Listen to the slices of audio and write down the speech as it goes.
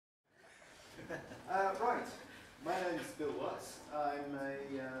Right, my name is Bill Watts. I'm a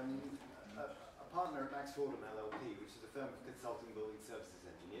partner at Max Fordham LLP, which is a firm of consulting building services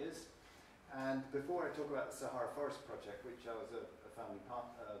engineers. And before I talk about the Sahara Forest Project, which I was a founding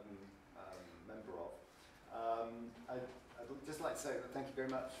member of, I'd just like to say that thank you very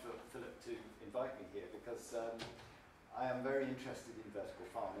much for Philip to invite me here, because I am very interested in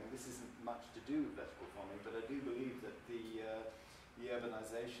vertical farming. This isn't much to do with vertical farming, but I do believe that the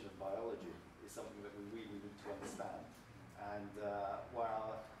urbanization of biology is something that we really need to understand. And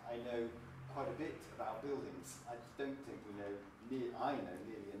while I know quite a bit about buildings, I don't think I know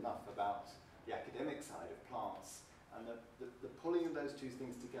nearly enough about the academic side of plants. And the pulling of those two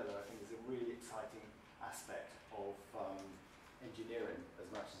things together, I think, is a really exciting aspect of engineering as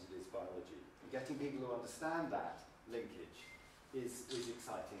much as it is biology. And getting people who understand that linkage is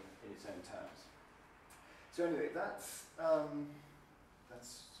exciting in its own terms. So anyway, that's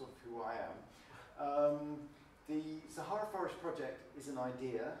sort of who I am. The Sahara Forest Project is an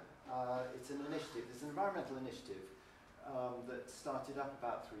idea. It's an initiative. It's an environmental initiative that started up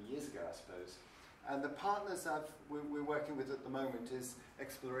about 3 years ago, I suppose. And the partners we're working with at the moment is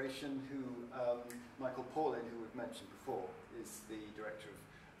Exploration, who Michael Paulin, who we've mentioned before, is the director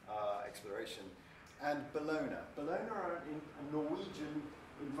of Exploration, and Bellona. Bellona are a Norwegian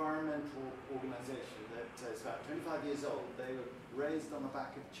environmental organisation that is about 25 years old. They were raised on the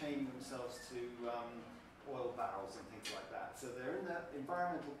back of chaining themselves to oil barrels and things like that. So they're in the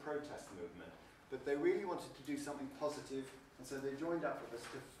environmental protest movement, but they really wanted to do something positive, and so they joined up with us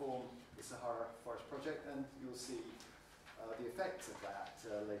to form the Sahara Forest Project, and you'll see the effects of that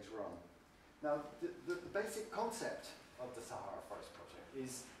later on. Now, the basic concept of the Sahara Forest Project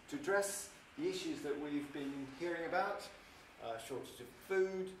is to address the issues that we've been hearing about: shortage of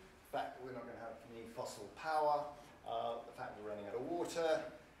food, the fact that we're not going to have any fossil power, the fact that we're running out of water,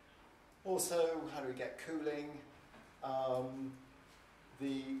 also how do we get cooling,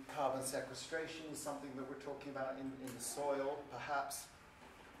 the carbon sequestration is something that we're talking about in the soil, perhaps.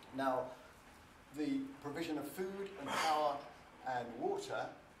 Now, the provision of food and power and water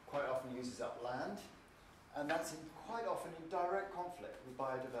quite often uses up land, and that's quite often in direct conflict with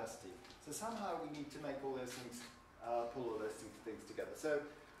biodiversity. So somehow we need to make all those things, pull all those things together. So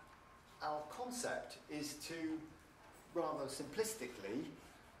our concept is to, rather simplistically,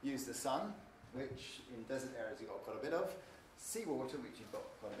 use the sun, which in desert areas you've got quite a bit of, seawater, which you've got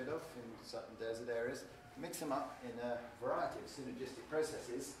quite a bit of in certain desert areas, mix them up in a variety of synergistic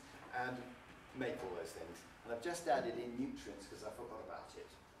processes and make all those things. And I've just added in nutrients because I forgot about it,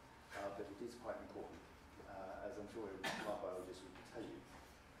 but it is quite important, as I'm sure plant biologists would tell you.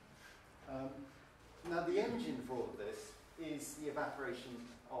 Now, the engine for all of this is the evaporation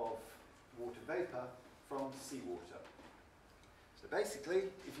of water vapour from seawater. So basically,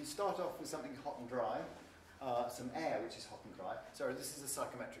 if you start off with something hot and dry, some air which is hot and dry. Sorry, this is a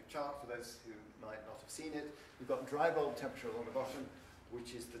psychometric chart for those who might not have seen it. You've got dry bulb temperature along the bottom,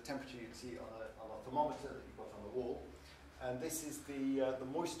 which is the temperature you'd see on a thermometer that you've got on the wall. And this is the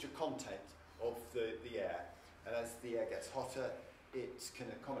moisture content of the air. And as the air gets hotter, it can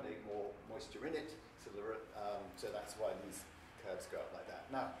accommodate more moisture in it. So that's why these curves go up like that.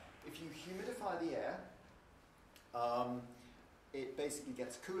 Now, if you humidify the air, it basically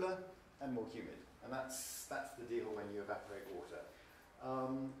gets cooler and more humid. And that's the deal when you evaporate water.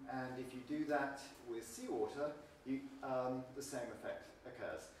 And if you do that with seawater, the same effect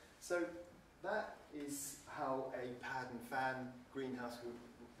occurs. So that is how a pad and fan greenhouse,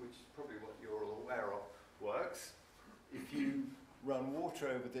 which is probably what you're all aware of, works. If you run water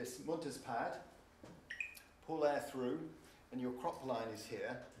over this Munters pad, pull air through, and your crop line is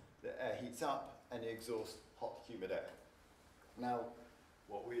here, the air heats up and you exhaust hot, humid air. Now,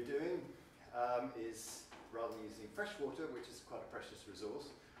 what we're doing is, rather than using fresh water, which is quite a precious resource,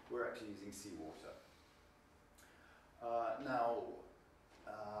 we're actually using seawater.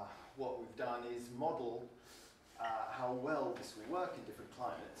 What we've done is model how well this will work in different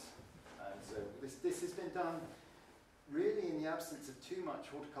climates. And so this has been done really in the absence of too much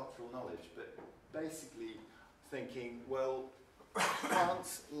horticultural knowledge, but basically thinking, well,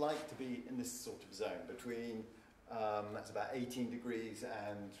 plants like to be in this sort of zone between, that's about 18 degrees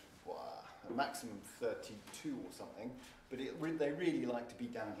and a maximum of 32 or something, but they really like to be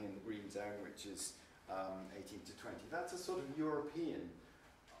down here in the green zone, which is 18 to 20. That's a sort of European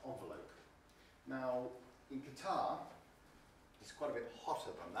envelope. Now, in Qatar, it's quite a bit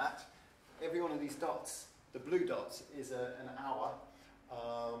hotter than that. Every one of these dots, the blue dots, is an hour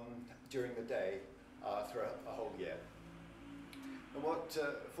during the day throughout a whole year. And what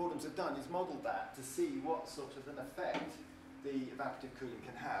Fordhams have done is modelled that to see what sort of an effect the evaporative cooling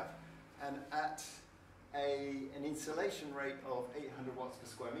can have. and at an insulation rate of 800 watts per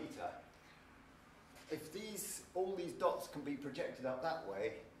square meter, if all these dots can be projected up that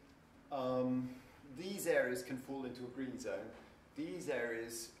way, these areas can fall into a green zone. These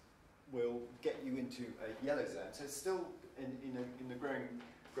areas will get you into a yellow zone. So it's still in the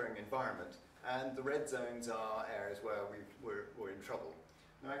growing environment. And the red zones are areas where we're in trouble.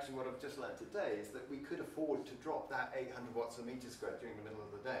 Now actually what I've just learned today is that we could afford to drop that 800 watts a meter squared during the middle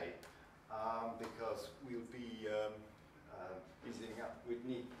of the day because we would be using up,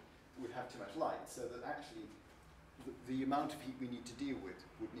 we'd have too much light, so that actually the amount of heat we need to deal with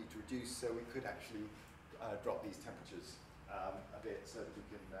would need to reduce, so we could actually drop these temperatures a bit so that we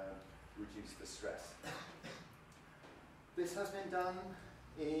can reduce the stress. This has been done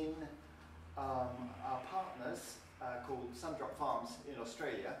in our partners called Sundrop Farms in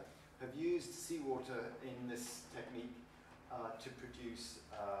Australia have used seawater in this technique to produce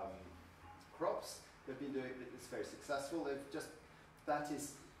crops. They've been doing it, it's very successful. That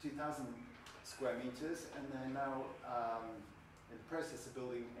is 2,000 square meters, and they're now in the process of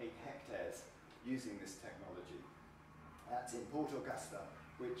building 8 hectares using this technology. That's in Port Augusta,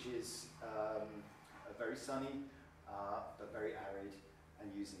 which is very sunny but very arid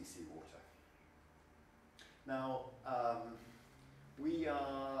and using seawater. Now,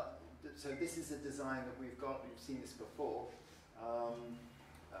 so this is a design that we've got. We've seen this before.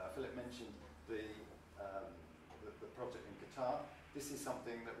 Philip mentioned the project in Qatar. This is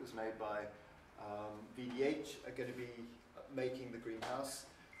something that was made by VDH, are going to be making the greenhouse,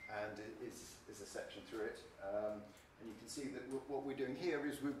 and is a section through it. And you can see that what we're doing here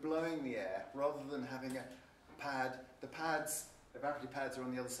is we're blowing the air rather than having a pad. The evaporative pads are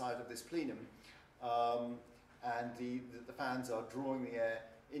on the other side of this plenum, and the fans are drawing the air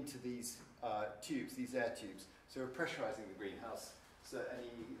into these tubes, these air tubes. So we're pressurizing the greenhouse, so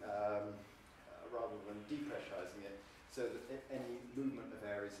rather than depressurizing it, so that any movement of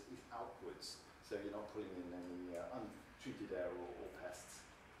air is outwards, so you're not pulling in any untreated air or pests.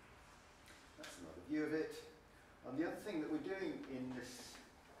 That's another view of it. The other thing that we're doing in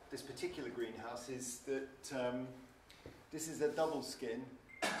this particular greenhouse is that this is a double skin.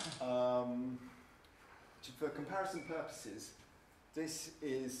 For comparison purposes, this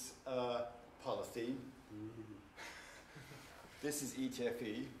is polythene. This is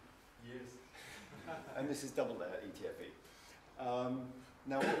ETFE. Yes. And this is double layer ETFE.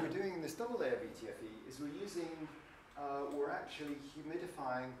 Now what we're doing in this double layer of ETFE is we're actually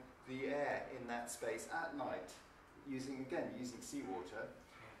humidifying the air in that space at night, using seawater,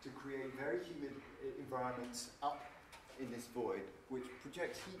 to create very humid environments up in this void, which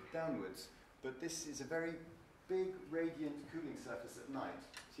projects heat downwards. But this is a very big radiant cooling surface at night,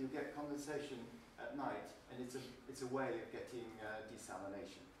 so you'll get condensation at night, and it's a way of getting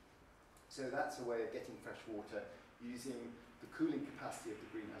desalination. So that's a way of getting fresh water using the cooling capacity of the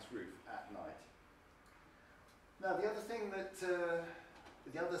greenhouse roof at night. Now the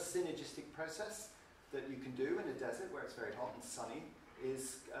other synergistic process that you can do in a desert where it's very hot and sunny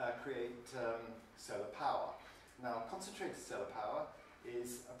is create solar power. Now concentrated solar power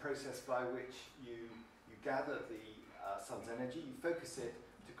is a process by which you gather the sun's energy, you focus it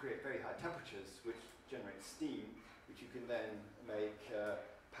to create very high temperatures, which generate steam, which you can then make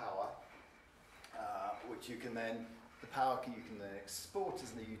power, which you can then export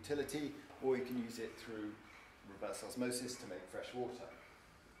as a utility, or you can use it through reverse osmosis to make fresh water.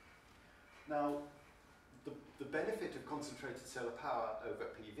 Now, the benefit of concentrated solar power over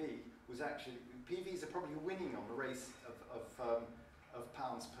PV was actually, PVs are probably winning on the race of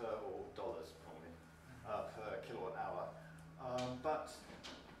pounds per, or dollars probably, per kilowatt hour. But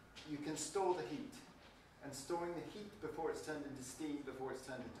you can store the heat, and storing the heat before it's turned into steam, before it's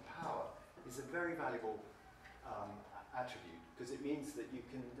turned into power, is a very valuable attribute, because it means that you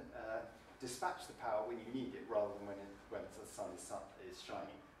can dispatch the power when you need it, rather than when the sun is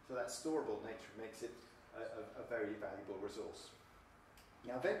shining. So that storable nature makes it a very valuable resource.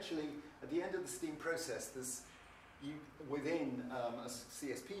 Now eventually, at the end of the steam process, within a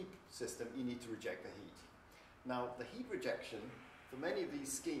CSP system, you need to reject the heat. Now the heat rejection, for many of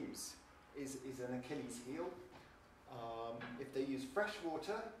these schemes, is an Achilles heel. If they use fresh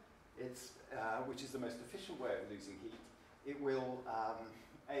water, which is the most efficient way of losing heat, it will,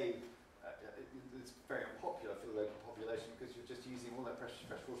 it's very unpopular for the local population because you're just using all their fresh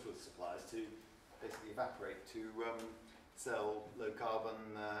water supplies to basically evaporate to sell low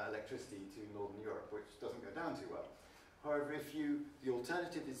carbon electricity to Northern Europe, which doesn't go down too well. However, the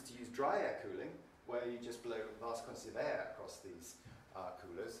alternative is to use dry air cooling, where you just blow vast quantities of air across these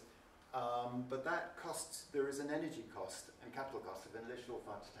coolers. But that costs, there is an energy cost and capital cost of an additional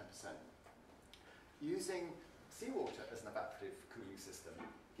 5 to 10%. Using seawater as an evaporative cooling system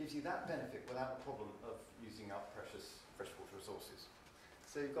gives you that benefit without the problem of using up precious freshwater resources.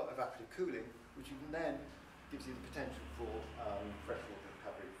 So you've got evaporative cooling, which you can then gives you the potential for freshwater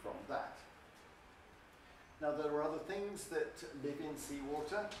recovery from that. Now there are other things that live in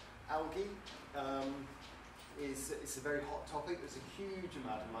seawater. Algae is a very hot topic. There's a huge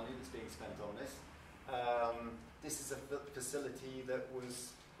amount of money that's being spent on this. This is a facility that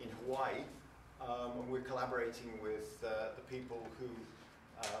was in Hawaii, and we're collaborating with the people who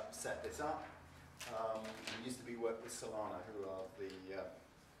set this up. We used to be work with Solana, who are the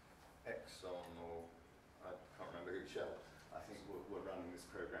Exxon, or I can't remember who, Shell, I think we're running this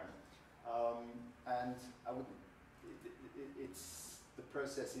program. And it's, the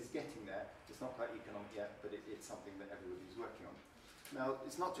process is getting there. It's not quite economic yet, but it's something that everybody's working on. Now,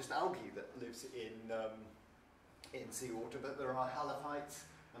 it's not just algae that lives in seawater, but there are halophytes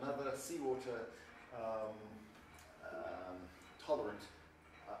and other seawater tolerant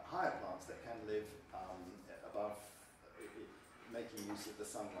higher plants that can live above, making use of the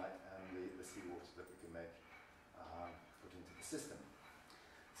sunlight and the seawater that we can make put into the system.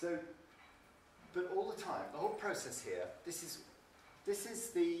 So, but all the time, the whole process here, this is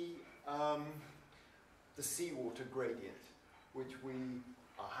the seawater gradient which we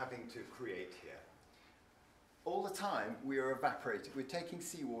are having to create here. All the time we are evaporating, we're taking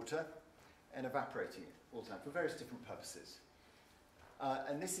seawater and evaporating it all the time for various different purposes.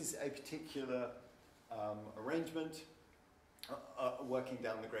 And this is a particular arrangement working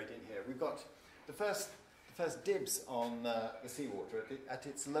down the gradient here. We've got the first dibs on the seawater at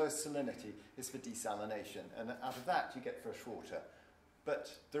its lowest salinity is for desalination, and out of that you get fresh water.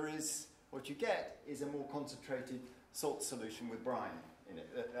 But there is, what you get is a more concentrated salt solution with brine in it.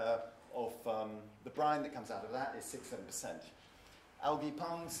 The brine that comes out of that is 6-7%. Algae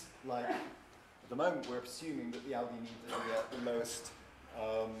ponds, like at the moment we're assuming that the algae need the lowest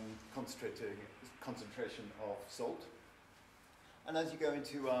concentration of salt. And as you go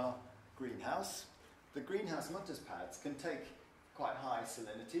into our greenhouse, the greenhouse munters pads can take quite high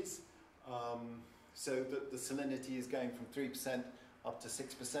salinities, so that the salinity is going from 3% up to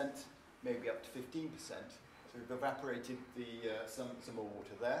 6%, maybe up to 15%. So we've evaporated some more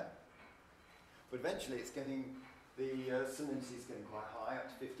water there. But eventually it's getting, the salinity is getting quite high,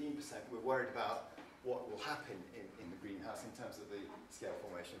 up to 15%. We're worried about what will happen in the greenhouse in terms of the scale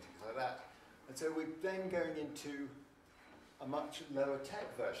formation, things like that. And so we're then going into a much lower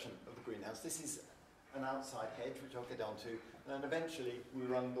tech version of the greenhouse. This is an outside hedge, which I'll get onto, and eventually we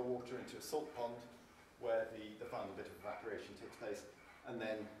run the water into a salt pond where the final bit of evaporation takes place, and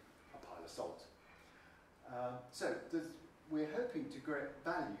then a pile of salt. So we're hoping to get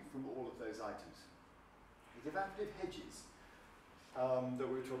value from all of those items. The evaporative hedges that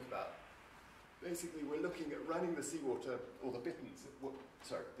we were talking about, basically we're looking at running the seawater, or the bitters,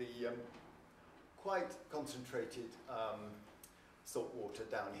 the quite concentrated salt water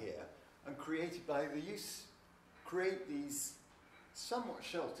down here, and created by the use, create these somewhat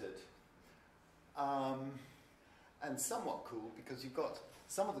sheltered and somewhat cool, because you've got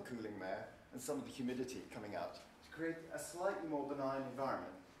some of the cooling there and some of the humidity coming out, to create a slightly more benign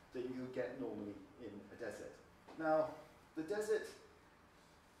environment that you would get normally in a desert. Now, the desert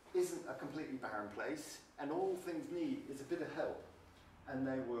isn't a completely barren place, and all things need is a bit of help, and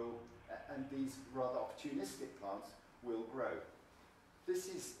they will, and these rather opportunistic plants will grow. This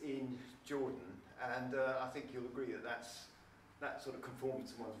is in Jordan, and I think you'll agree that that sort of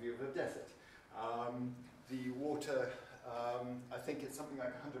conforms to one's view of a desert. The water, I think it's something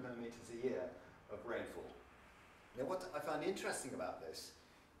like 100 millimeters a year of rainfall. Now, what I find interesting about this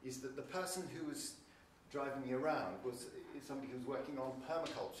is that the person who was driving me around is somebody who's working on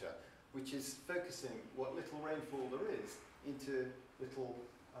permaculture, which is focusing what little rainfall there is into little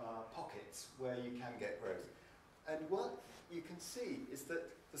pockets where you can get growth. And what you can see is that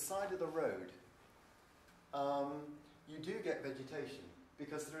the side of the road, you do get vegetation,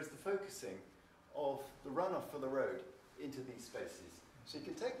 because there is the focusing of the runoff for the road into these spaces. So you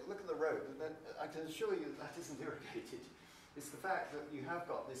can take a look at the road, and then I can assure you that isn't irrigated. It's the fact that you have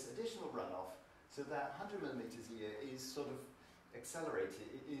got this additional runoff, so that 100 millimeters a year is sort of accelerated,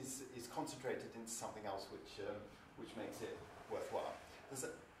 is concentrated into something else which makes it worthwhile.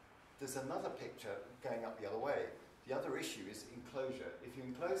 There's another picture going up the other way. The other issue is enclosure. If you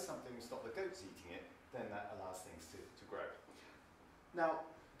enclose something and stop the goats eating it, then that allows things to grow. Now,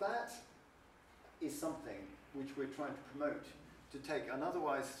 that is something which we're trying to promote, to take an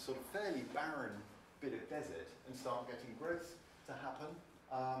otherwise sort of fairly barren bit of desert and start getting growth to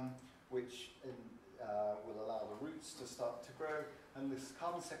happen. which will allow the roots to start to grow, and this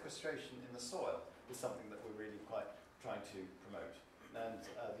carbon sequestration in the soil is something that we're really quite trying to promote. And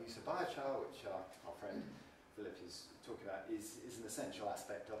the use of biochar, which our friend Philip is talking about, is an essential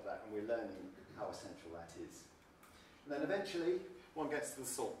aspect of that, and we're learning how essential that is. And then eventually one gets to the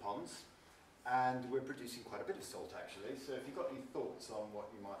salt ponds, and we're producing quite a bit of salt actually, so if you've got any thoughts on what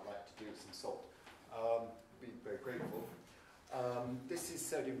you might like to do with some salt, I'd be very grateful. This is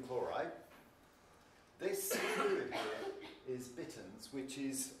sodium chloride. This fluid here is bitterns, which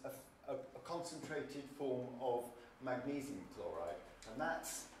is a concentrated form of magnesium chloride, and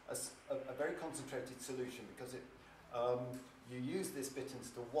that's a very concentrated solution because you use this bitterns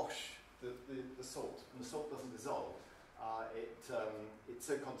to wash the salt, and the salt doesn't dissolve. It's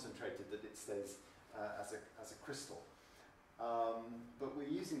so concentrated that it stays as a crystal. But we're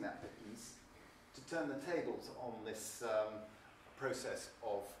using that bitterns to turn the tables on this process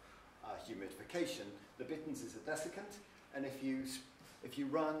of humidification. The bitterns is a desiccant, and if you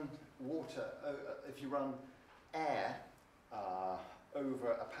run water, if you run air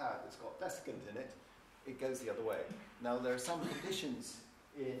over a pad that's got desiccant in it, it goes the other way. Now there are some conditions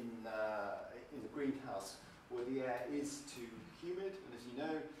in the greenhouse where the air is too humid, and as you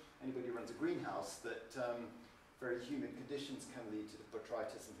know, anybody who runs a greenhouse, that very humid conditions can lead to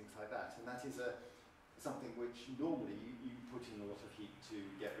botrytis and things like that, and that is something which normally you put in a lot of heat to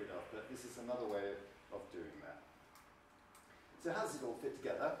get rid of, but this is another way of doing that. So how does it all fit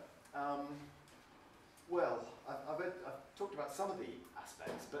together? Well, I've talked about some of the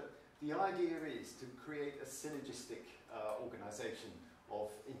aspects, but the idea is to create a synergistic organisation of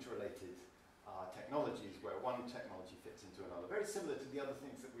interrelated technologies where one technology fits into another. Very similar to the other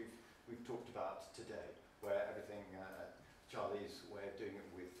things that we've talked about today, where everything, Charlie's way of doing it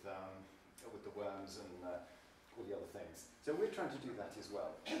with the worms and all the other things. So we're trying to do that as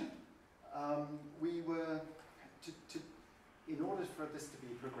well. We were, in order for this to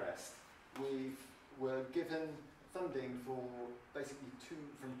be progressed, we were given funding for basically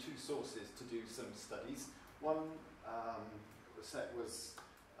from two sources to do some studies. One was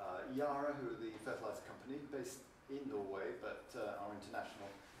Yara, who are the fertiliser company based in Norway but are international,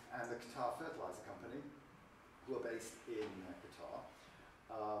 and the Qatar Fertiliser Company, who are based in Qatar,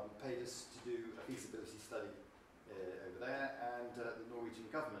 paid us to do a feasibility study over there, and the Norwegian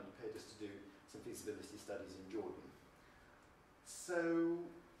government paid us to do some feasibility studies in Jordan. So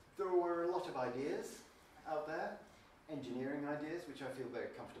there were a lot of ideas out there, engineering ideas, which I feel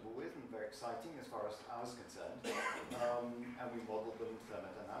very comfortable with and very exciting as far as I was concerned. And we modelled them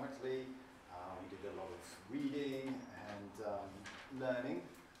thermodynamically. We did a lot of reading and learning.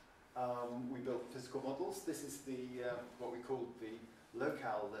 We built physical models. This is what we called the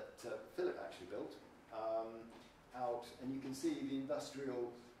locale that Philip actually built out, and you can see the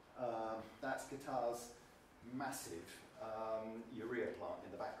industrial, that's Qatar's massive urea plant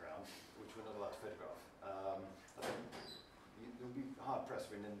in the background, which we're not allowed to photograph. I think you'll be hard pressed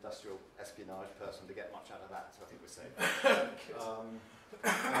for an industrial espionage person to get much out of that, so I think we're safe.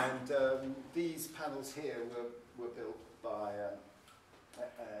 These panels here were built by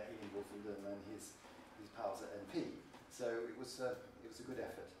Ian Wolfenden and his pals at NP. So it was a good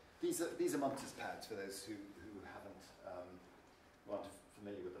effort. These are Munters pads for those who aren't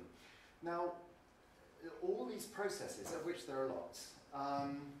familiar with them. Now, all these processes, of which there are lots,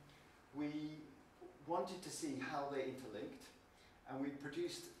 we wanted to see how they interlinked, and we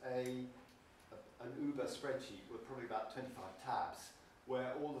produced an Uber spreadsheet with probably about 25 tabs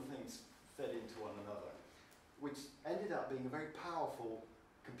where all the things fed into one another, which ended up being a very powerful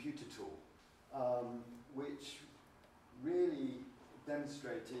computer tool, which really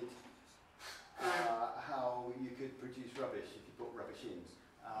demonstrated how you could produce rubbish if you put rubbish in.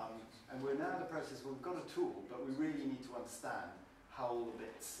 And we're now in the process where we've got a tool, but we really need to understand how all the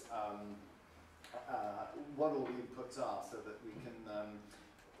bits, what all the inputs are, so that we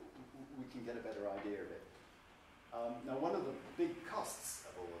can get a better idea of it. Now, one of the big costs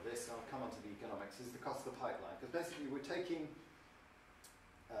of all of this, I'll come on to the economics, is the cost of the pipeline. Because basically we're taking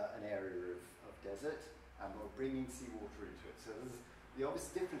an area of desert and we're bringing seawater into it. So there's the obvious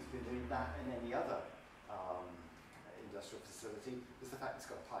difference between doing that and any other industrial facility is the fact it's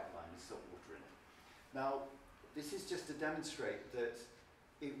got a pipeline with salt water in it. Now, this is just to demonstrate that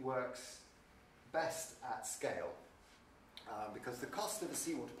it works best at scale. Because the cost of a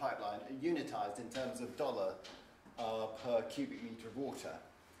seawater pipeline, unitized in terms of dollar per cubic meter of water,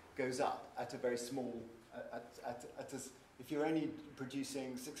 goes up at a very small, if you're only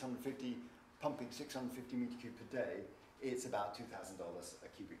producing pumping 650 meter cube per day, it's about $2,000 a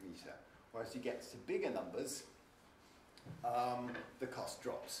cubic meter. Whereas you get to bigger numbers, the cost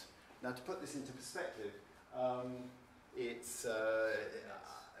drops. Now, to put this into perspective, it's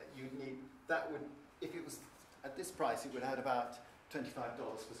you'd need that would, if it was at this price, it would add about $25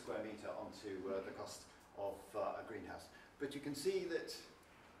 per square metre onto the cost of a greenhouse. But you can see that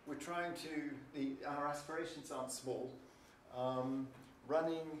we're trying to, our aspirations aren't small.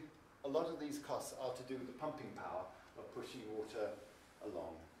 Running, a lot of these costs are to do with the pumping power of pushing water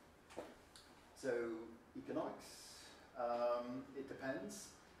along. So economics, it depends.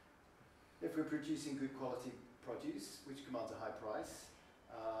 If we're producing good quality produce, which commands a high price,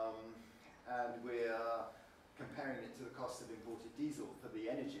 and we're comparing it to the cost of imported diesel for the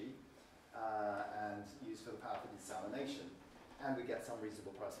energy and used for the power for desalination, and we get some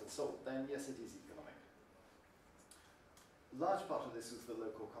reasonable price for the salt, then yes, it is economic. A large part of this was the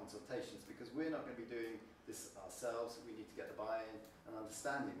local consultations, because we're not going to be doing this ourselves. We need to get the buy-in and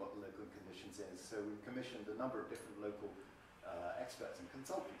understanding what the local conditions is. So we commissioned a number of different local experts and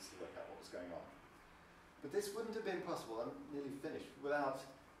consultants to work out what was going on. But this wouldn't have been possible, I'm nearly finished, without,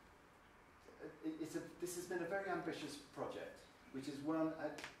 this has been a very ambitious project, which is run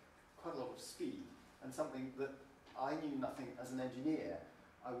at quite a lot of speed, and something that I knew nothing as an engineer.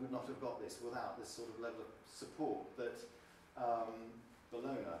 I would not have got this without this sort of level of support that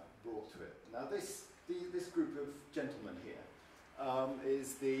Bologna brought to it. Now this group of gentlemen here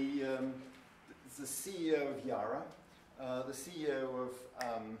is the CEO of Yara, the CEO of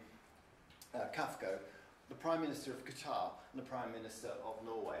Kafko, the Prime Minister of Qatar, and the Prime Minister of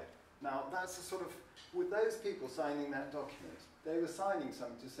Norway. Now that's a sort of, with those people signing that document, they were signing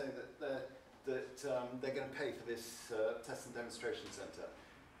something to say that they're going to pay for this test and demonstration centre.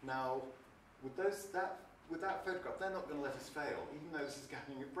 Now, with that photograph, they're not going to let us fail, even though this is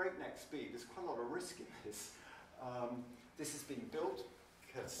going at breakneck speed. There's quite a lot of risk in this. This has been built,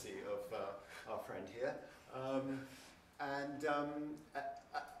 courtesy of our friend here, and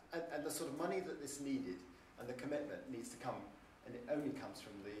the sort of money that this needed and the commitment needs to come, and it only comes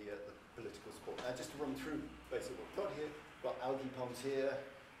from the political support. Now, just to run through basically what we've got here, we've got algae ponds here,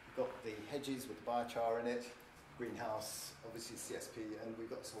 we've got the hedges with the biochar in it, greenhouse, obviously CSP, and we've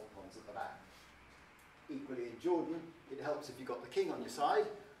got salt ponds at the back. Equally in Jordan, it helps if you've got the king on your side.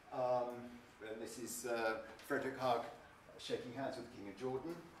 And this is Frederick Haag shaking hands with the King of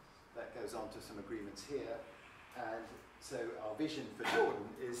Jordan. That goes on to some agreements here. And so our vision for Jordan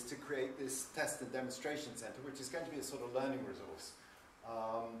is to create this test and demonstration centre, which is going to be a sort of learning resource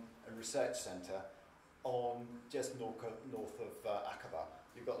and research centre on just north of Aqaba.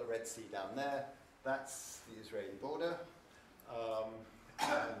 You've got the Red Sea down there. That's the Israeli border.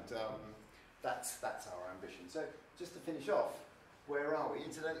 That's our ambition. So just to finish off, where are we?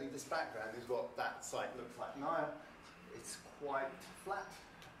 Incidentally, this background is what that site looks like now. It's quite flat.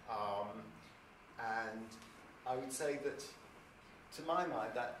 And I would say that, to my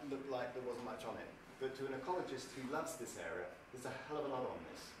mind, that looked like there wasn't much on it. But to an ecologist who loves this area, there's a hell of a lot on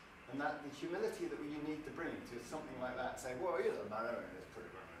this. And that the humility that you need to bring to something like that, saying, well, you know, it's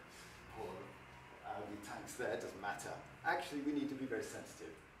pretty poor algae tanks there, doesn't matter. Actually, we need to be very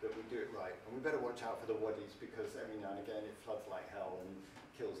sensitive that we do it right. And we better watch out for the waddies, because every now and again it floods like hell and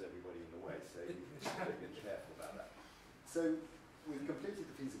kills everybody in the way. So you have to be careful about that. So we've completed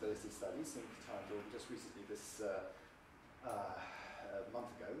the feasibility studies in Qatar just recently, this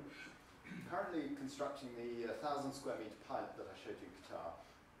month ago. Currently constructing the 1,000 square metre pilot that I showed you in Qatar.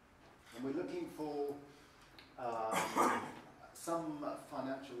 And we're looking for some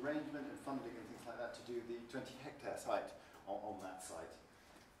financial arrangement and funding and things like that to do the 20-hectare site on that site.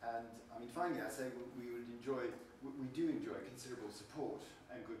 And I mean, finally, I say we do enjoy considerable support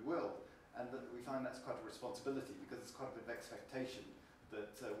and goodwill, and that we find that's quite a responsibility, because it's quite a bit of expectation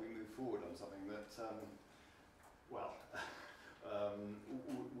that we move forward on something that,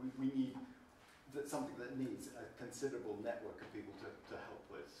 we need, something that needs a considerable network of people to help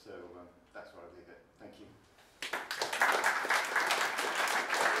with.